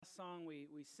song, we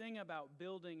sing about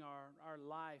building our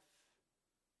life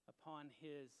upon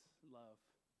His love.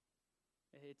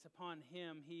 It's upon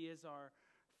Him. He is our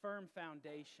firm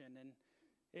foundation. And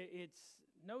it's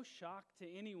no shock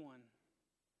to anyone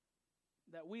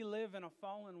that we live in a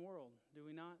fallen world, do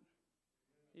we not?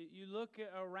 You look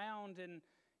around and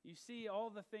you see all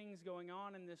the things going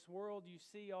on in this world. You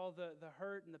see all the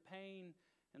hurt and the pain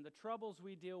and the troubles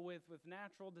we deal with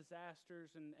natural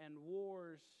disasters and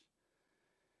wars.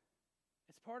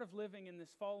 It's part of living in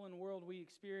this fallen world. We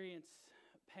experience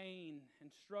pain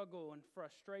and struggle and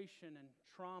frustration and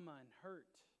trauma and hurt.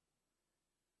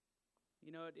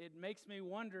 You know, it makes me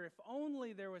wonder if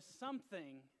only there was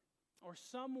something or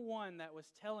someone that was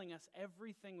telling us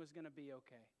everything was going to be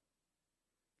okay.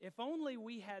 If only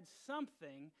we had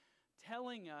something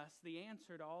telling us the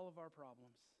answer to all of our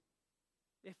problems.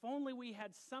 If only we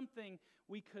had something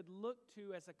we could look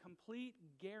to as a complete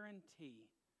guarantee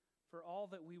for all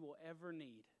that we will ever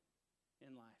need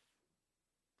in life.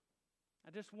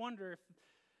 I just wonder if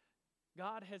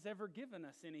God has ever given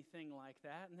us anything like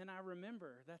that. And then I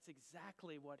remember that's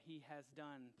exactly what He has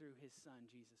done through His Son,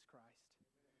 Jesus Christ.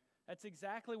 That's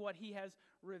exactly what He has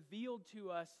revealed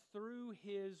to us through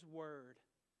His Word.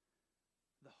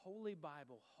 The Holy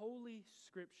Bible, Holy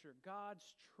Scripture,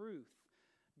 God's truth,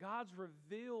 God's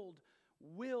revealed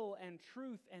will and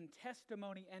truth and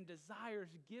testimony and desires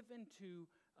given to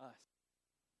us.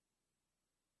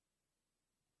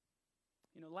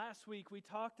 You know, last week we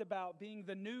talked about being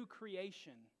the new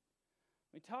creation.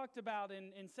 We talked about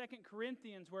in 2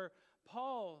 Corinthians where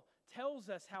Paul tells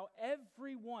us how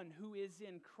everyone who is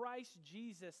in Christ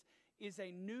Jesus is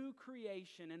a new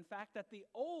creation. In fact, that the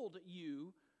old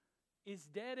you is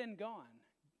dead and gone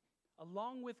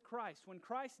along with Christ. When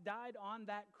Christ died on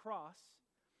that cross,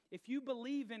 if you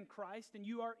believe in Christ and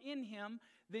you are in Him,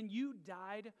 then you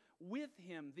died with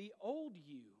Him. The old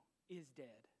you is dead.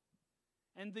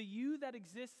 And the you that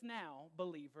exists now,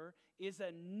 believer, is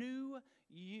a new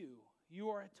you. You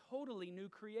are a totally new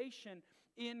creation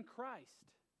in Christ.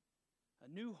 A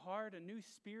new heart, a new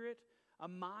spirit, a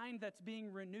mind that's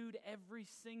being renewed every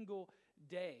single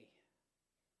day.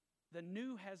 The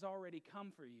new has already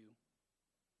come for you.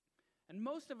 And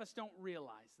most of us don't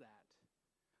realize that.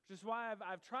 Which is why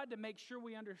I've tried to make sure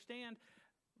we understand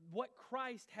what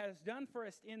Christ has done for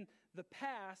us in the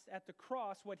past at the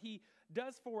cross, what He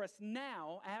does for us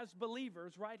now as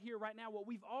believers, right here, right now, what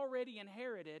we've already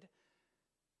inherited.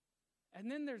 And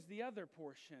then there's the other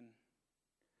portion.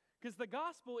 Because the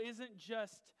gospel isn't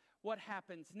just what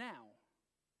happens now.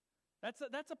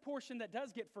 That's a portion that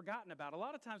does get forgotten about. A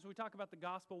lot of times when we talk about the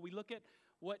gospel, we look at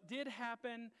what did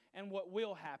happen and what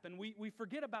will happen. We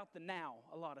forget about the now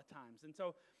a lot of times. And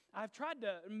so I've tried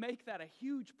to make that a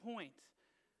huge point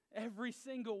every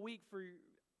single week for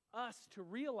us to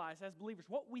realize as believers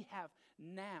what we have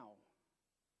now.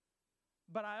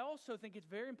 But I also think it's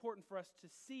very important for us to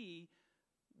see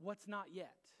what's not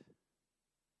yet.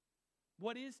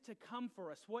 What is to come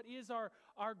for us? What is our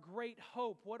great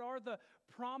hope? What are the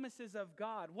promises of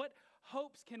God? What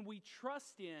hopes can we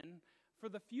trust in for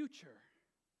the future?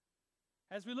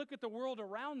 As we look at the world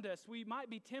around us, we might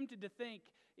be tempted to think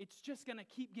it's just going to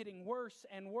keep getting worse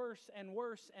and worse and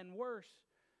worse and worse.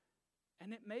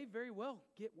 And it may very well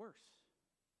get worse.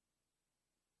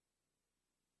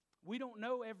 We don't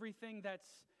know everything that's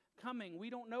coming.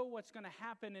 We don't know what's going to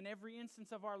happen in every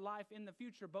instance of our life in the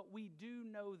future, but we do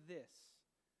know this,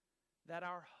 that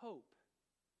our hope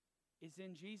is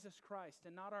in Jesus Christ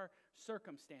and not our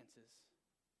circumstances.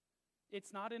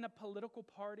 It's not in a political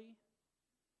party.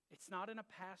 It's not in a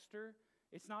pastor.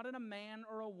 It's not in a man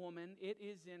or a woman. It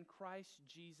is in Christ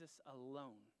Jesus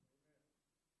alone.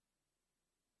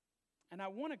 And I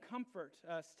want to comfort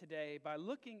us today by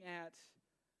looking at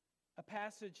a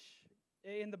passage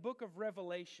in the book of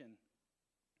Revelation.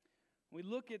 We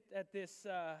look at this,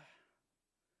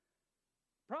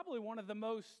 probably one of the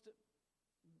most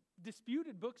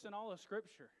disputed books in all of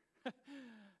Scripture.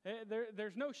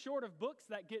 There's no short of books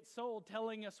that get sold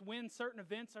telling us when certain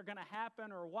events are going to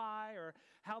happen or why or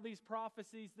how these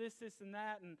prophecies, this, and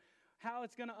that, and how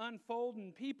it's going to unfold.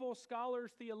 And people,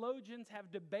 scholars, theologians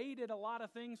have debated a lot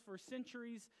of things for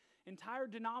centuries. Entire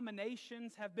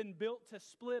denominations have been built to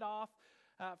split off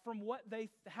from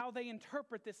how they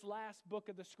interpret this last book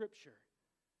of the Scripture.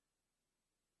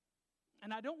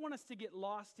 And I don't want us to get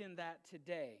lost in that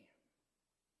today.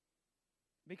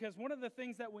 Because one of the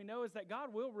things that we know is that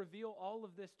God will reveal all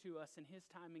of this to us in His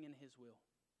timing and His will.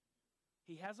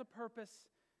 He has a purpose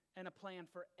and a plan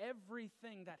for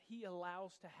everything that He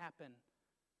allows to happen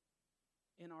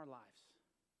in our lives.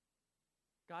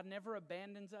 God never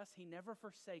abandons us. He never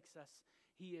forsakes us.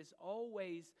 He is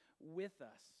always with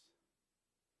us.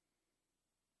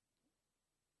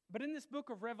 But in this book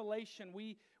of Revelation,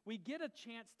 we get a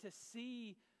chance to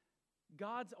see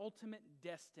God's ultimate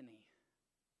destiny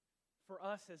for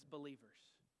us as believers.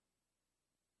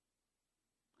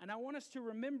 And I want us to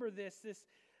remember this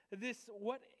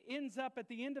what ends up at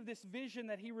the end of this vision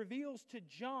that he reveals to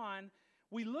John.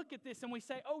 We look at this and we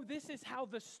say, oh, this is how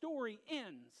the story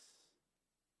ends.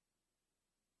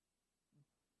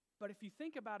 But if you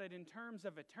think about it in terms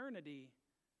of eternity,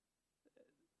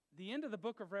 the end of the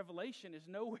book of Revelation is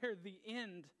nowhere the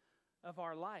end of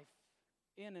our life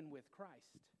in and with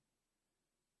Christ.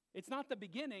 It's not the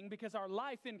beginning, because our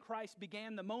life in Christ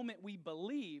began the moment we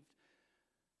believed.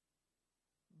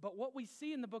 But what we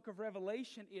see in the book of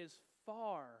Revelation is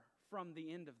far from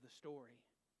the end of the story.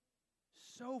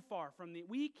 So far from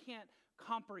we can't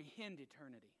comprehend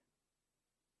eternity.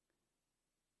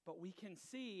 But we can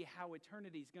see how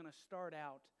eternity is going to start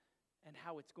out and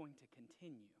how it's going to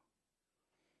continue.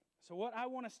 So what I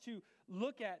want us to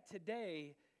look at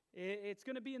today, it's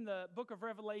going to be in the book of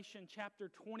Revelation chapter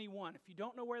 21. If you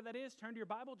don't know where that is, turn to your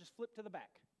Bible, just flip to the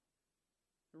back.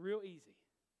 Real easy.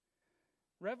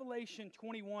 Revelation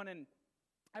 21, and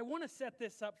I want to set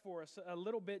this up for us a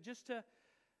little bit just to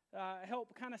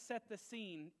help kind of set the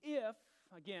scene. If,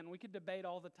 again, we could debate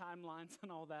all the timelines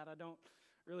and all that. I don't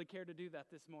really care to do that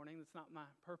this morning. That's not my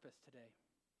purpose today.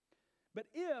 But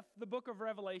if the book of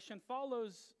Revelation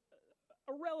follows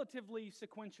a relatively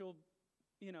sequential,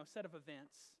 set of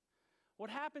events, what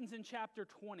happens in chapter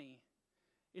 20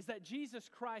 is that Jesus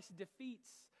Christ defeats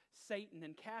Satan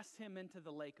and casts him into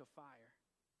the lake of fire.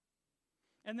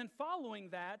 And then following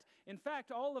that, in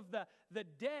fact, all of the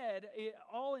dead,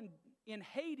 all in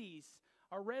Hades,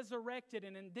 are resurrected.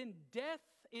 And then death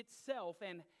itself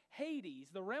and Hades,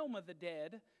 the realm of the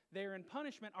dead, there in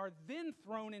punishment, are then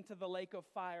thrown into the lake of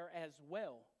fire as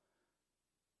well.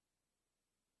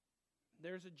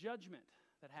 There's a judgment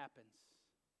that happens.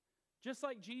 Just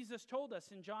like Jesus told us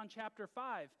in John chapter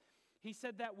 5, he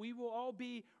said that we will all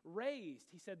be raised.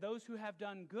 He said those who have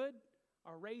done good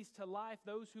are raised to life.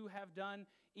 Those who have done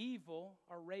evil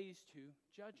are raised to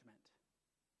judgment.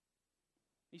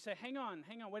 You say, hang on,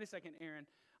 wait a second, Aaron.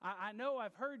 I know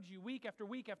I've heard you week after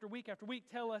week after week after week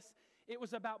tell us it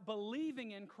was about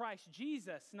believing in Christ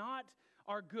Jesus, not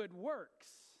our good works.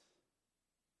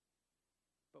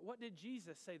 But what did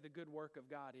Jesus say the good work of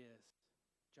God is?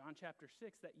 John chapter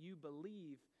 6, that you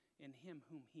believe in him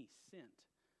whom he sent.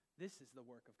 This is the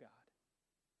work of God.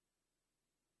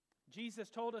 Jesus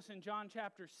told us in John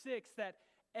chapter 6 that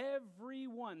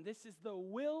everyone, this is the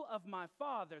will of my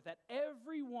Father, that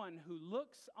everyone who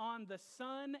looks on the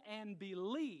Son and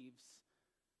believes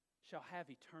shall have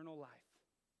eternal life.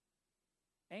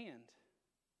 And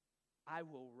I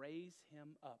will raise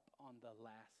him up on the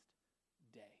last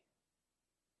day.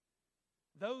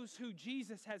 Those who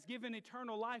Jesus has given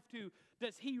eternal life to,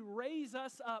 does he raise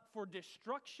us up for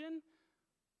destruction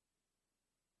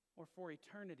or for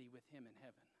eternity with him in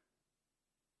heaven?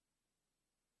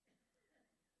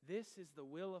 This is the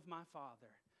will of my Father,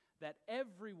 that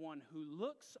everyone who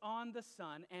looks on the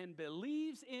Son and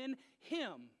believes in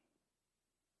him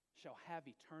shall have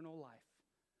eternal life.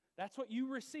 That's what you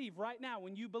receive right now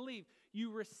when you believe.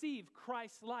 You receive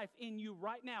Christ's life in you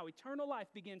right now. Eternal life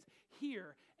begins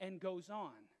here and goes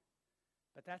on.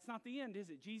 But that's not the end, is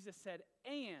it? Jesus said,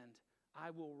 and I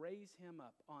will raise him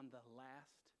up on the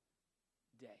last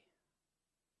day.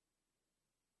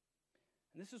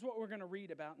 And this is what we're going to read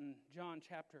about in John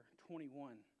chapter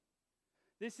 21.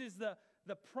 This is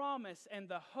the promise and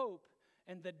the hope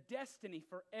and the destiny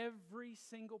for every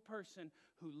single person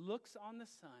who looks on the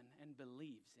Son and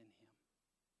believes in him.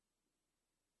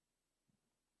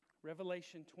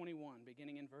 Revelation 21,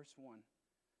 beginning in verse 1. I'm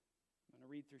going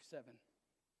to read through 7.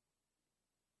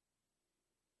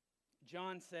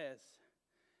 John says,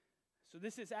 so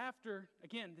this is after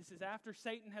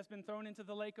Satan has been thrown into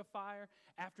the lake of fire,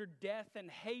 after death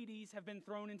and Hades have been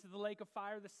thrown into the lake of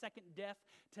fire, the second death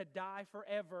to die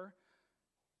forever.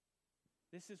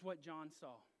 This is what John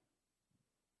saw.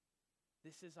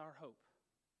 This is our hope.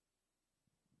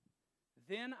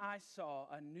 Then I saw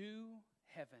a new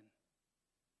heaven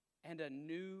and a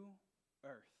new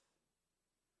earth.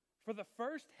 For the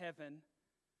first heaven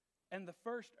and the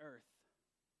first earth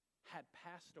had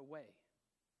passed away,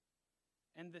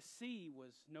 and the sea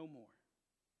was no more.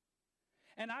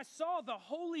 And I saw the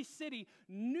holy city,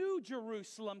 New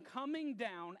Jerusalem, coming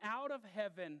down out of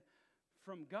heaven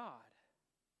from God,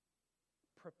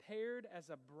 prepared as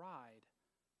a bride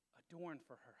adorned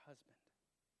for her husband.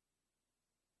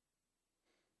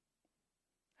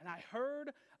 And I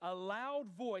heard a loud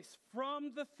voice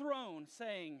from the throne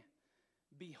saying,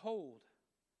 behold,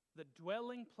 the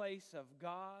dwelling place of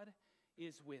God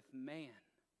is with man,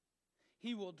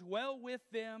 He will dwell with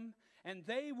them, and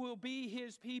they will be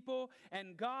His people,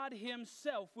 and God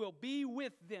Himself will be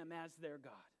with them as their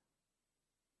God.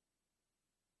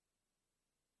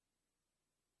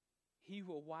 He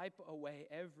will wipe away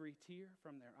every tear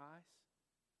from their eyes,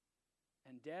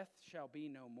 and death shall be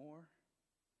no more.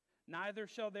 Neither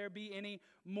shall there be any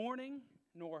mourning,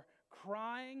 nor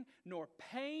crying, nor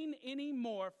pain any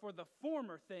more, for the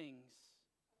former things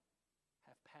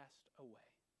have passed away.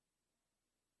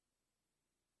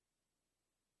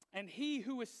 And He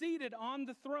who is seated on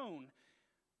the throne,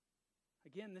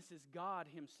 again, this is God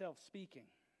Himself speaking.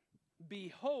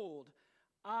 Behold,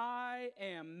 I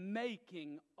am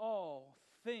making all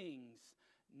things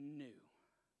new.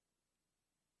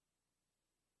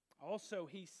 Also,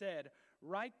 He said,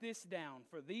 write this down,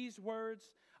 for these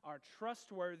words are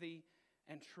trustworthy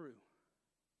and true.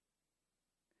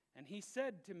 And He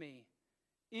said to me,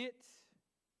 it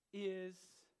is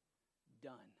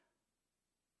done.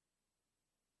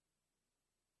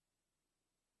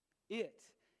 It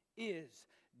is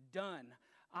done.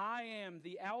 I am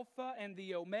the Alpha and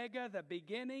the Omega, the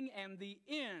beginning and the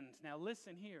end. Now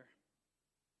listen here.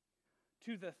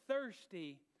 To the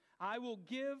thirsty, I will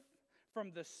give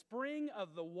from the spring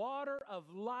of the water of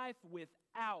life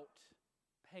without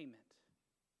payment.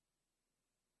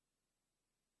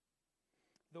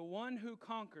 The one who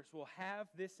conquers will have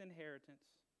this inheritance,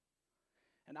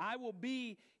 and I will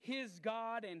be his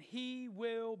God, and he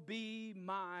will be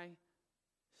my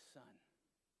son.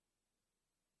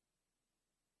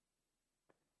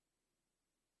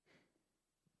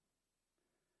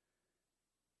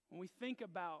 When we think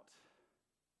about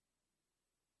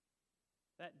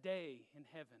that day in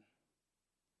heaven,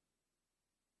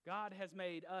 God has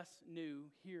made us new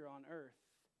here on earth,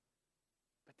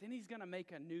 but then He's going to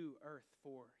make a new earth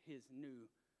for His new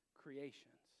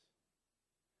creations.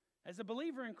 As a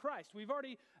believer in Christ, we've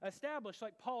already established,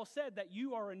 like Paul said, that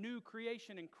you are a new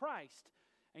creation in Christ,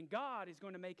 and God is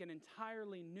going to make an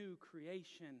entirely new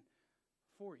creation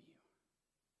for you.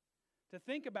 To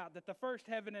think about that the first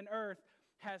heaven and earth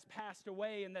has passed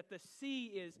away and that the sea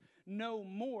is no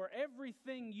more.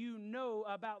 Everything you know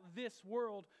about this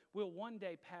world will one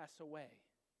day pass away.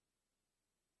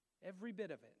 Every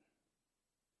bit of it.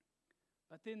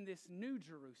 But then this new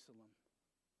Jerusalem,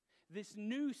 this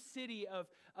new city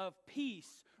of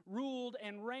peace, ruled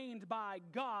and reigned by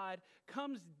God,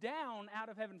 comes down out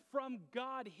of heaven from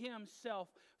God Himself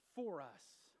for us.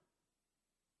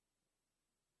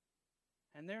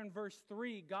 And there in verse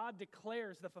 3, God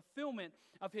declares the fulfillment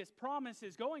of His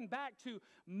promises. Going back to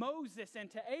Moses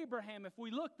and to Abraham, if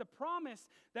we look, the promise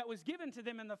that was given to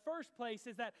them in the first place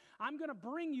is that I'm going to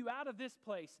bring you out of this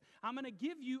place. I'm going to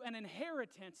give you an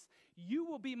inheritance. You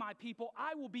will be my people.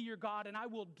 I will be your God, and I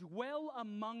will dwell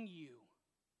among you.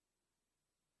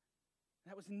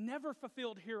 That was never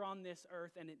fulfilled here on this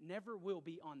earth, and it never will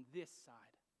be on this side.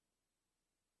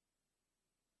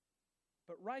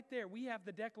 But right there, we have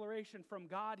the declaration from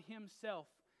God Himself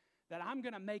that I'm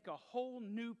going to make a whole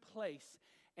new place,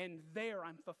 and there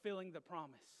I'm fulfilling the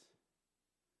promise.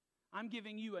 I'm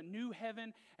giving you a new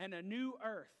heaven and a new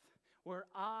earth where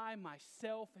I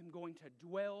myself am going to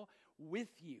dwell with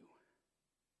you.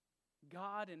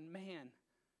 God and man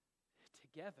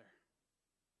together.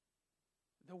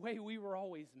 The way we were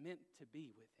always meant to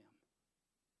be with Him.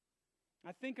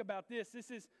 I think about this.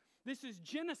 This is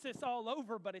Genesis all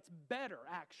over, but it's better,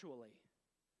 actually.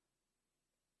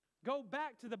 Go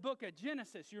back to the book of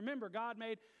Genesis. You remember God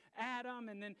made Adam,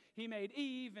 and then He made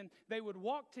Eve, and they would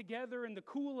walk together in the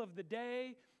cool of the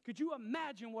day. Could you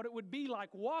imagine what it would be like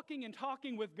walking and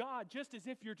talking with God just as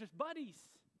if you're just buddies?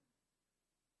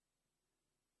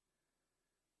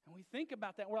 And we think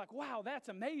about that, and we're like, wow, that's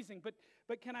amazing.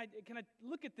 But can I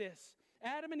look at this?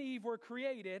 Adam and Eve were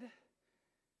created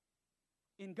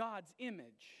in God's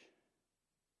image.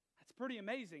 That's pretty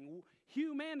amazing.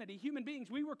 Humanity, human beings,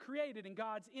 we were created in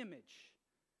God's image.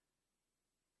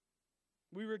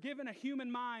 We were given a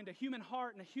human mind, a human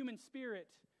heart, and a human spirit,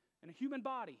 and a human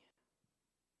body.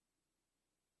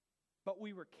 But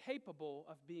we were capable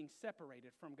of being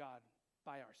separated from God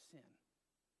by our sin.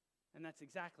 And that's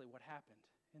exactly what happened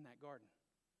in that garden.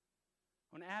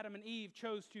 When Adam and Eve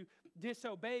chose to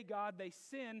disobey God, they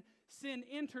sinned. Sin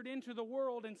entered into the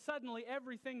world, and suddenly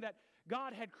everything that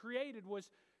God had created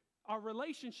our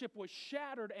relationship was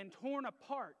shattered and torn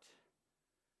apart.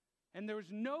 And there was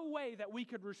no way that we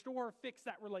could restore or fix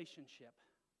that relationship.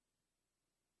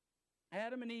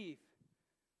 Adam and Eve,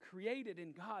 created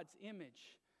in God's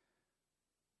image.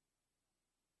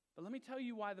 But let me tell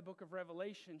you why the book of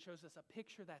Revelation shows us a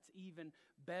picture that's even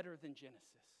better than Genesis.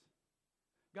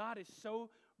 God is so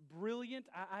brilliant.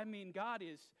 I mean, God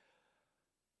is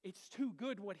It's too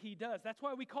good what He does. That's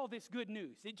why we call this good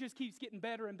news. It just keeps getting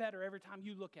better and better every time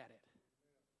you look at it.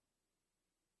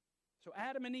 So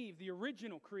Adam and Eve, the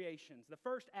original creations, the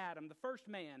first Adam, the first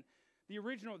man, the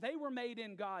original, they were made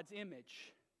in God's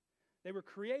image. They were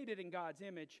created in God's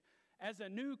image. As a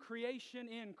new creation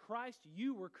in Christ,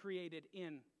 you were created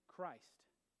in Christ.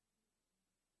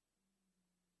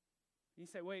 You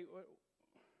say, wait,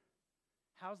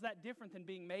 how's that different than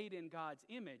being made in God's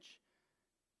image?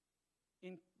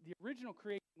 In the original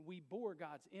creation, we bore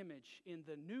God's image. In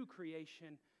the new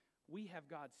creation, we have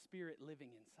God's Spirit living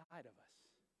inside of us.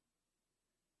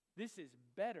 This is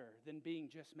better than being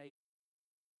just made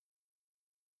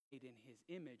in His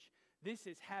image. This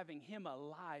is having Him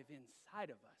alive inside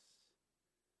of us.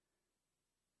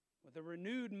 With a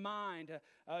renewed mind,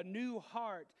 a new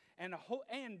heart, and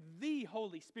the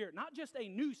Holy Spirit. Not just a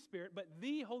new spirit, but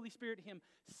the Holy Spirit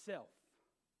Himself.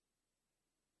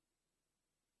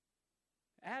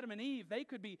 Adam and Eve, they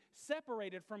could be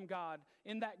separated from God.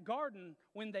 In that garden,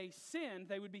 when they sinned,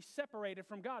 they would be separated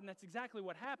from God. And that's exactly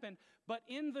what happened. But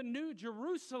in the New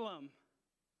Jerusalem,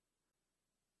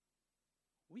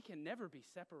 we can never be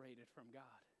separated from God.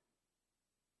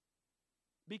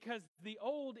 Because the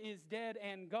old is dead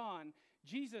and gone.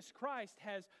 Jesus Christ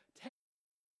has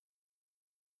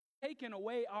taken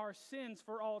away our sins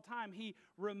for all time. He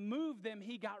removed them.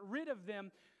 He got rid of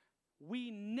them.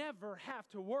 We never have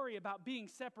to worry about being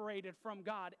separated from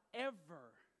God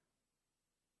ever.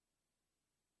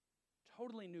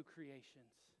 Totally new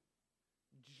creations.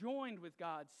 Joined with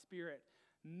God's Spirit.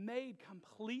 Made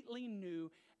completely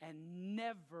new and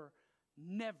never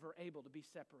able to be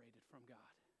separated from God.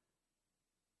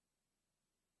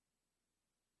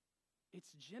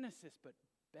 It's Genesis, but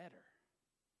better.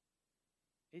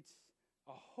 It's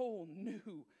a whole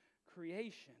new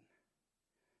creation.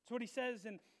 That's what he says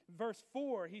in verse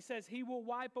 4. He says, He will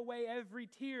wipe away every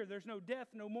tear. There's no death,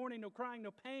 no mourning, no crying,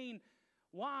 no pain.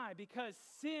 Why? Because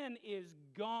sin is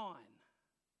gone.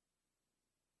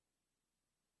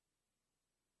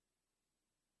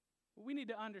 What we need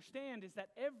to understand is that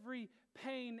every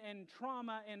pain and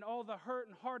trauma and all the hurt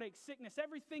and heartache, sickness,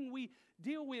 everything we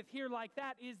deal with here like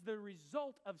that is the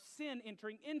result of sin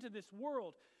entering into this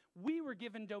world. We were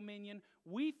given dominion.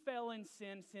 We fell in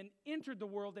sin. Sin entered the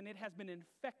world, and it has been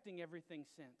infecting everything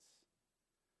since.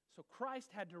 So Christ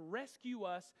had to rescue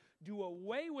us, do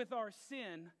away with our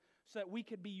sin, so that we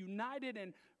could be united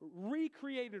and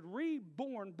recreated,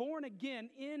 reborn, born again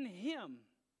in Him.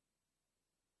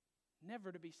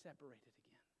 Never to be separated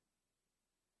again.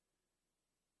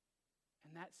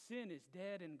 And that sin is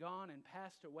dead and gone and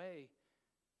passed away.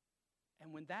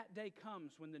 And when that day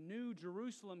comes, when the new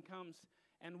Jerusalem comes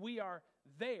and we are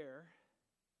there,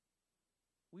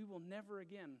 we will never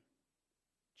again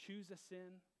choose a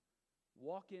sin,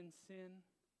 walk in sin,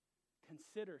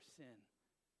 consider sin.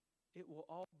 It will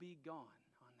all be gone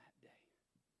on that day.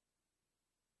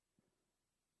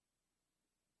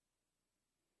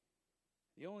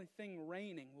 The only thing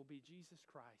reigning will be Jesus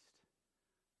Christ,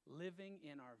 living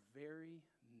in our very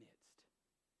midst.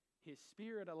 His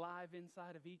Spirit alive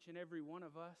inside of each and every one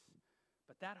of us.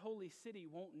 But that holy city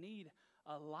won't need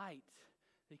a light,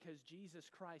 because Jesus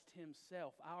Christ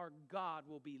Himself, our God,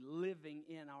 will be living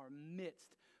in our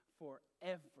midst forever.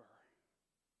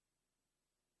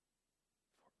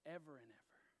 Forever and ever.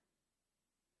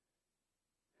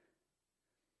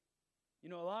 You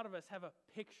know, a lot of us have a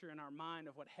picture in our mind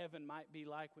of what heaven might be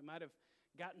like. We might have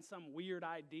gotten some weird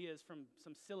ideas from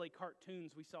some silly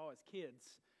cartoons we saw as kids,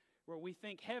 where we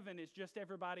think heaven is just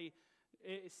everybody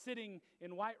sitting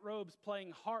in white robes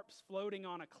playing harps floating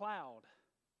on a cloud.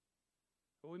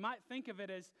 Or we might think of it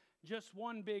as just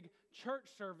one big church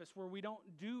service where we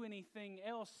don't do anything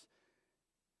else.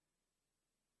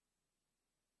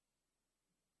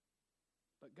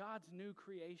 But God's new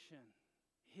creation,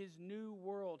 His new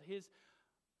world, His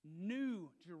new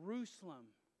Jerusalem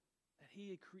that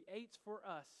He creates for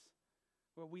us,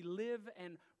 where we live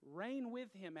and reign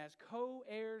with Him as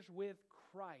co-heirs with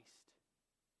Christ,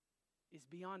 is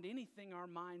beyond anything our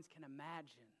minds can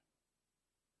imagine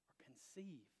or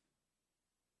conceive.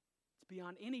 It's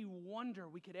beyond any wonder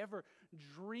we could ever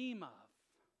dream of.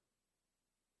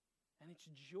 And its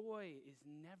joy is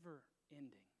never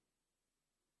ending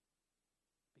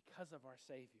because of our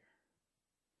Savior.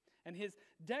 And His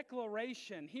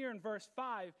declaration here in verse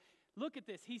 5, look at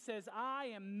this. He says, I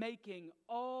am making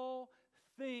all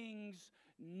things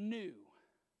new.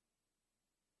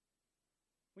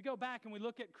 We go back and we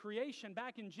look at creation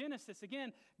back in Genesis.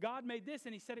 Again, God made this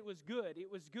and He said it was good.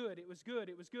 It was good. It was good.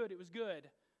 It was good. It was good.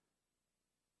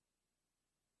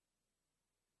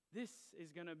 This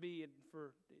is going to be,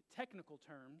 for technical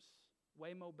terms,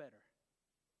 way more better.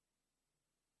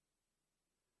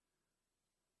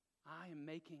 I am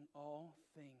making all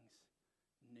things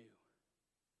new.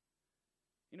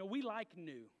 You know, we like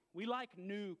new. We like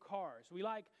new cars. We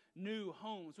like new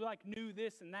homes. We like new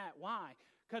this and that. Why?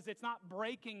 Because it's not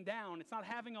breaking down. It's not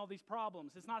having all these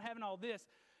problems. It's not having all this.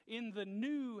 In the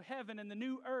new heaven and the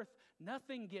new earth,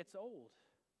 nothing gets old.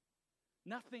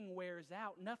 Nothing wears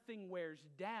out. Nothing wears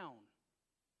down.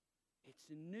 It's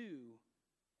new,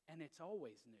 and it's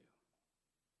always new.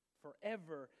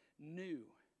 Forever new.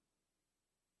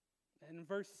 And in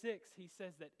verse 6, he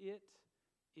says that it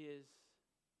is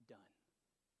done.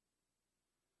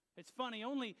 It's funny,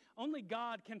 only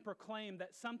God can proclaim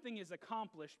that something is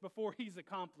accomplished before He's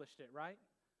accomplished it, right?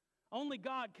 Only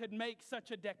God could make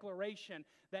such a declaration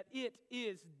that it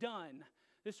is done.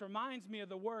 This reminds me of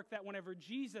the work that whenever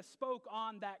Jesus spoke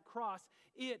on that cross,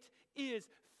 it is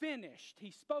finished.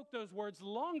 He spoke those words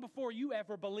long before you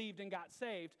ever believed and got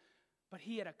saved, but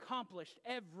He had accomplished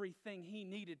everything He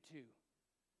needed to.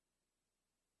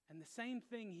 And the same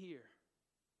thing here.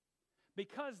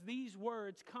 Because these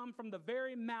words come from the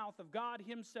very mouth of God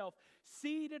Himself,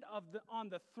 seated on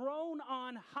the throne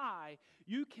on high,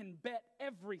 you can bet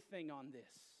everything on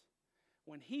this.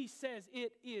 When He says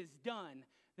it is done,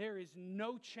 there is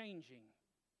no changing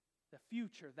the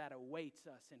future that awaits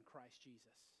us in Christ Jesus.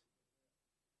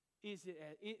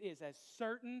 It is as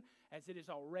certain as it has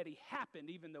already happened,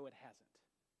 even though it hasn't.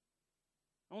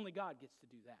 Only God gets to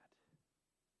do that.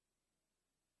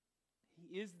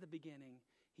 He is the beginning.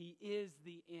 He is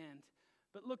the end.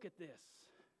 But look at this.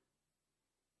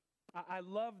 I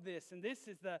love this, and this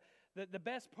is the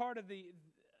best part of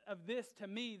this to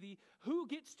me. Who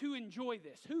gets to enjoy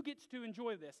this? Who gets to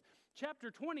enjoy this?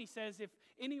 Chapter 20 says, if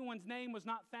anyone's name was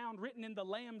not found written in the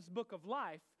Lamb's book of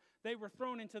life, they were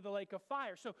thrown into the lake of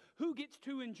fire. So who gets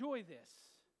to enjoy this?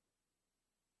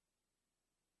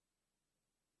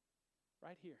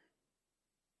 Right here.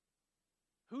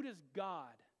 Who does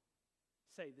God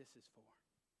say this is for?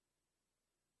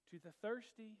 To the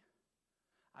thirsty,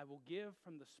 I will give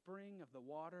from the spring of the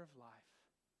water of life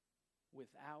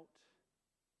without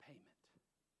payment.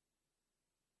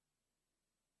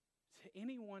 To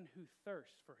anyone who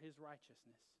thirsts for His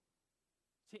righteousness,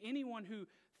 to anyone who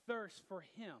thirsts for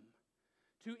Him,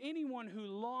 to anyone who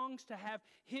longs to have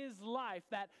His life,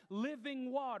 that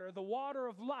living water, the water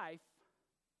of life,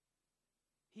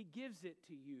 He gives it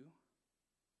to you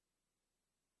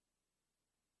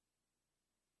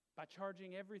by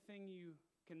charging everything you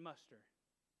can muster.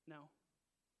 No.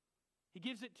 He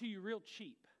gives it to you real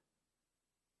cheap.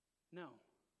 No.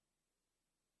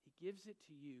 He gives it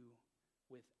to you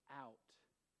without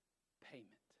payment.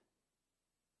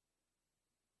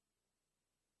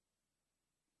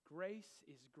 Grace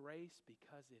is grace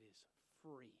because it is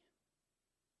free.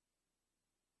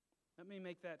 Let me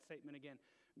make that statement again.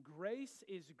 Grace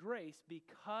is grace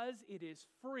because it is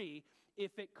free.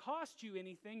 If it costs you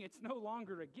anything, it's no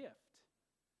longer a gift.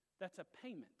 That's a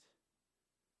payment.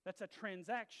 That's a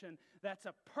transaction. That's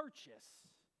a purchase.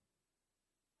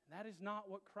 That is not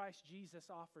what Christ Jesus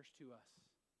offers to us.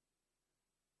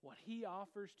 What He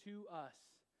offers to us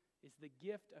is the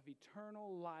gift of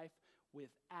eternal life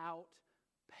without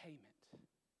payment.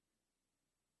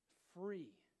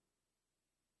 Free.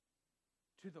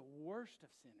 To the worst of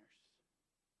sinners.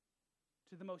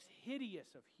 To the most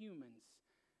hideous of humans.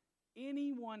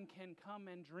 Anyone can come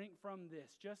and drink from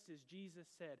this, just as Jesus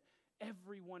said,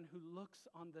 everyone who looks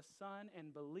on the Son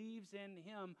and believes in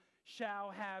Him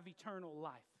shall have eternal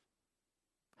life.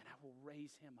 And I will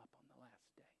raise him up on the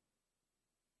last day.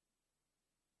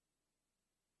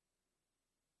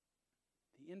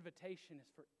 The invitation is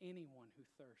for anyone who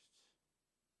thirsts.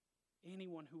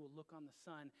 Anyone who will look on the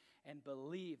Son and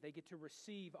believe. They get to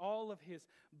receive all of His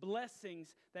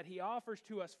blessings that He offers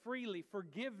to us freely.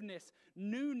 Forgiveness,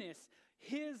 newness,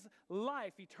 His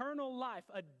life, eternal life,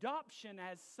 adoption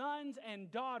as sons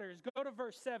and daughters. Go to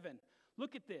verse 7.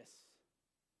 Look at this.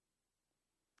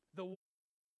 The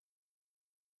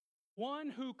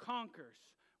one who conquers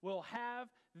will have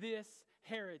this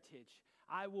heritage.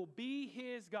 I will be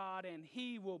his God and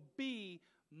he will be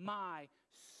my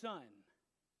son.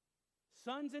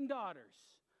 Sons and daughters,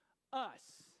 us.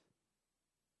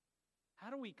 How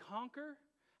do we conquer?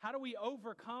 How do we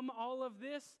overcome all of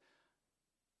this?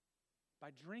 By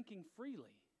drinking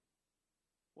freely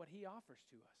what He offers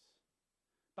to us.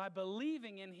 By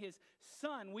believing in His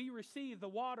Son, we receive the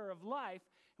water of life,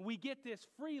 and we get this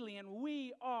freely, and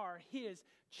we are His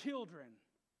children.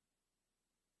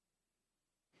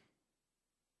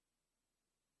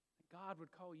 God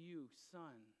would call you son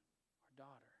or daughter.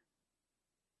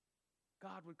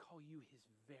 God would call you His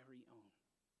very own.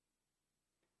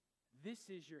 This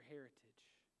is your heritage.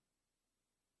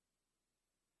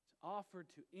 offered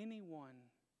to anyone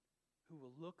who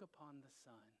will look upon the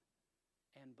Son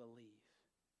and believe.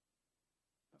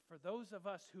 But for those of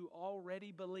us who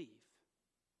already believe,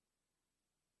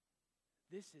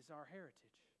 this is our heritage.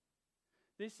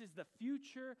 This is the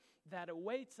future that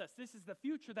awaits us. This is the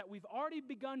future that we've already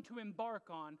begun to embark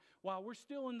on while we're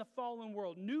still in the fallen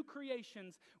world. New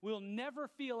creations will never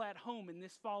feel at home in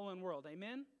this fallen world.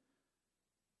 Amen?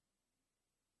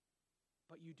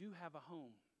 But you do have a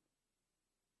home.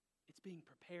 It's being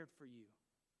prepared for you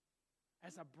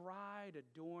as a bride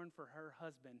adorned for her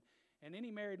husband. And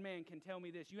any married man can tell me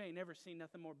this: you ain't never seen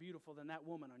nothing more beautiful than that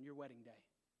woman on your wedding day.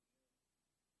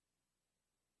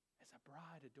 As a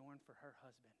bride adorned for her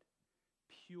husband,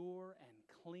 pure and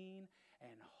clean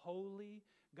and holy.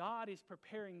 God is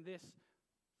preparing this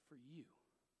for you,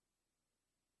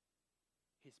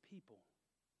 His people,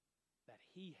 that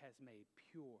He has made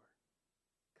pure,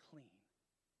 clean,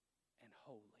 and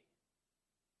holy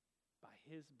by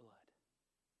His blood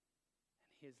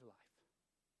and His life,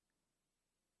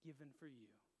 given for you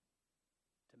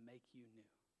to make you new.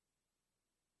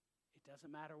 It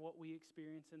doesn't matter what we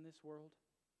experience in this world.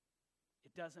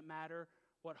 It doesn't matter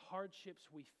what hardships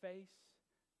we face.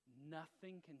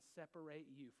 Nothing can separate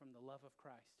you from the love of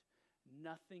Christ.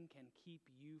 Nothing can keep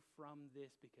you from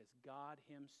this, because God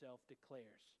Himself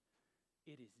declares,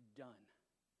 it is done.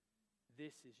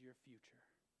 This is your future.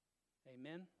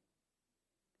 Amen?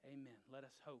 Amen. Let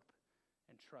us hope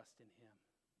and trust in Him.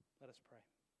 Let us pray.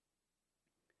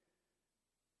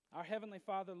 Our Heavenly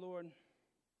Father, Lord,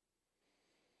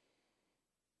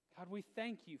 God, we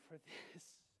thank You for this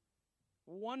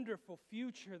wonderful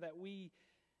future that we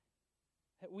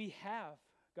have,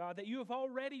 God, that You have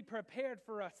already prepared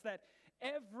for us, that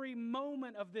every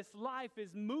moment of this life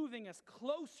is moving us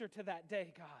closer to that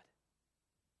day, God.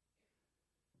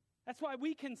 That's why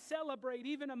we can celebrate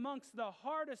even amongst the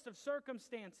hardest of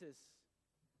circumstances.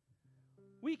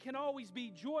 We can always be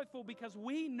joyful because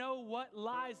we know what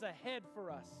lies ahead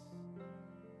for us.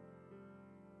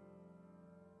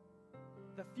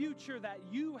 The future that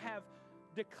You have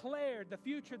declared, the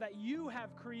future that You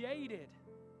have created,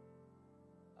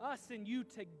 us and You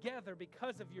together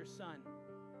because of Your Son.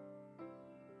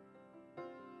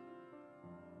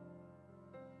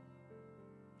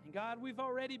 And God, we've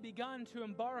already begun to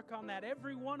embark on that.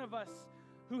 Every one of us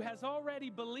who has already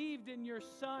believed in Your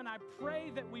Son, I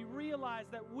pray that we realize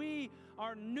that we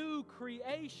are new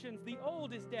creations. The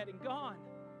old is dead and gone.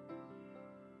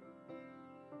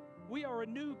 We are a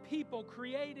new people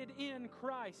created in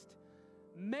Christ,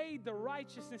 made the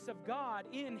righteousness of God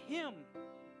in Him,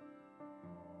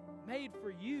 made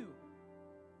for You.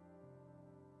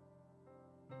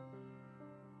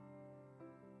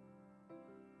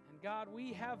 And God,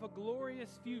 we have a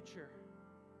glorious future.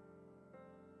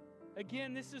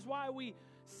 Again, this is why we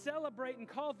celebrate and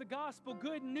call the gospel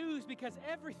good news, because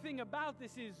everything about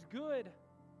this is good.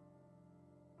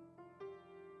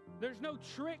 There's no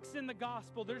tricks in the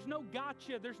gospel. There's no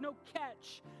gotcha. There's no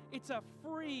catch. It's a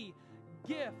free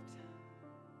gift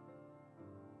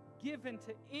given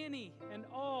to any and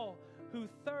all who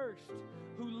thirst,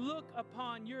 who look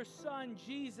upon Your Son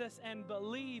Jesus and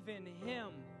believe in Him.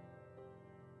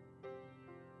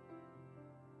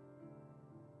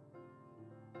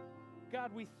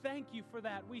 God, we thank You for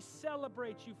that. We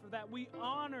celebrate You for that. We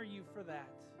honor You for that.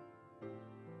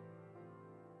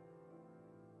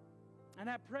 And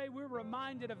I pray we're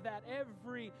reminded of that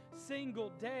every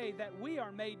single day, that we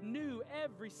are made new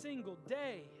every single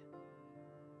day.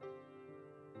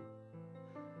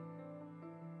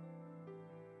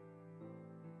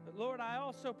 But Lord, I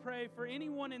also pray for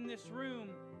anyone in this room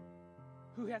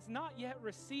who has not yet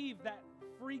received that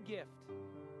free gift.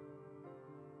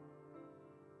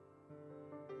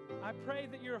 I pray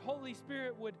that Your Holy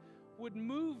Spirit would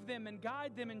move them and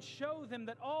guide them and show them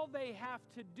that all they have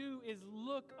to do is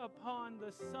look upon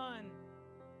the Son,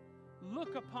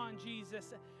 look upon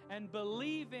Jesus, and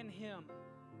believe in Him.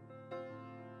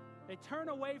 They turn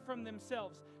away from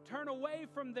themselves, turn away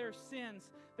from their sins.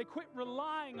 They quit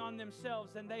relying on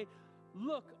themselves, and they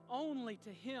look only to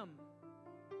Him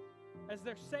as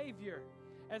their Savior,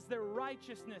 as their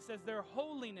righteousness, as their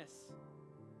holiness.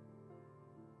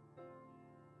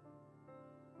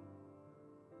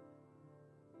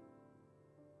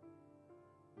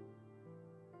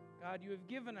 God, You have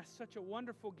given us such a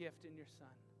wonderful gift in Your Son.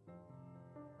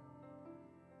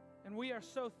 And we are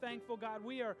so thankful, God.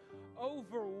 We are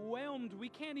overwhelmed. We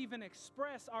can't even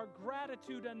express our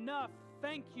gratitude enough.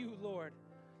 Thank You, Lord.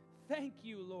 Thank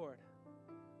You, Lord.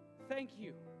 Thank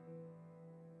You.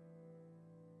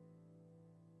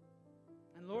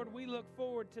 And Lord, we look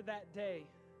forward to that day.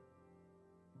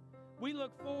 We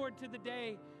look forward to the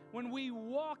day when we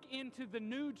walk into the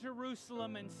New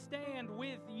Jerusalem and stand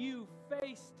with you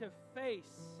face to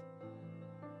face,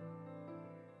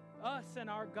 us and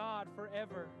our God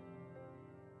forever.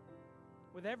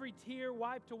 With every tear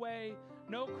wiped away,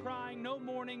 no crying, no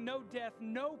mourning, no death,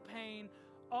 no pain.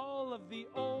 All of the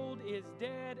old is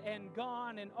dead and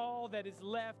gone, and all that is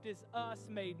left is us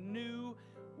made new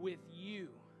with you.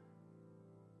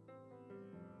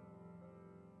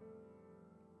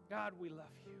 God, we love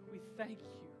you. We thank you.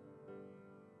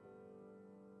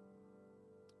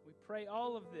 We pray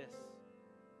all of this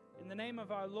in the name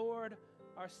of our Lord,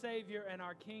 our Savior, and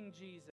our King Jesus.